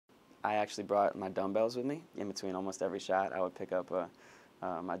I actually brought my dumbbells with me. In between almost every shot, I would pick up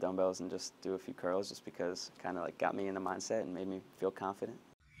my dumbbells and just do a few curls just because it kind of like got me in the mindset and made me feel confident.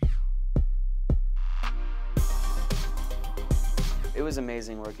 It was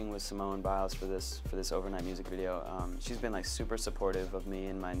amazing working with Simone Biles for this overnight music video. She's been like super supportive of me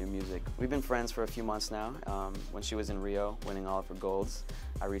and my new music. We've been friends for a few months now. When she was in Rio winning all of her golds,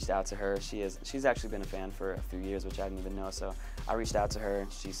 I reached out to her. She's actually been a fan for a few years, which I didn't even know. So I reached out to her.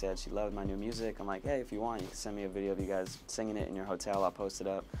 She said she loved my new music. I'm like, hey, if you want, you can send me a video of you guys singing it in your hotel. I'll post it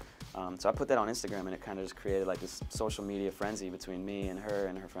up. So I put that on Instagram, and it kind of just created like this social media frenzy between me and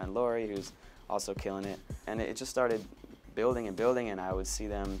her friend Lori, who's also killing it. And it just started building and building, and I would see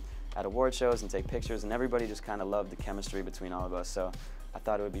them at award shows and take pictures, and everybody just kind of loved the chemistry between all of us. So I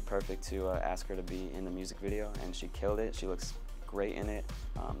thought it would be perfect to ask her to be in the music video, and she killed it. She looks great in it.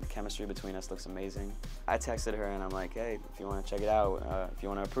 The chemistry between us looks amazing. I texted her and I'm like, hey, if you want to check it out, if you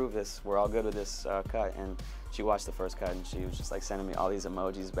want to approve this, we're all good with this cut. And she watched the first cut and she was just like sending me all these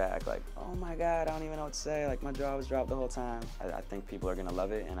emojis back, like, oh my God, I don't even know what to say. Like, my jaw was dropped the whole time. I think people are gonna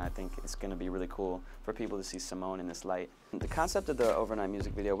love it, and I think it's gonna be really cool for people to see Simone in this light. The concept of the overnight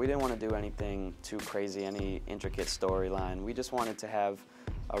music video, we didn't want to do anything too crazy, any intricate storyline. We just wanted to have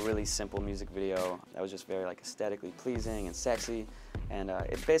a really simple music video that was just very like aesthetically pleasing and sexy, and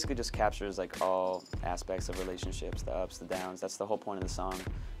it basically just captures like all aspects of relationships, the ups, the downs. That's the whole point of the song.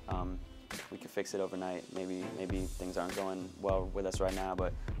 We could fix it overnight. Maybe things aren't going well with us right now,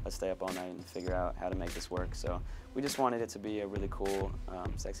 but let's stay up all night and figure out how to make this work. So we just wanted it to be a really cool,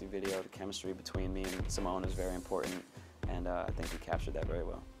 sexy video. The chemistry between me and Simone is very important, and I think we captured that very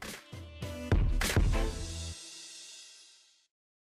well.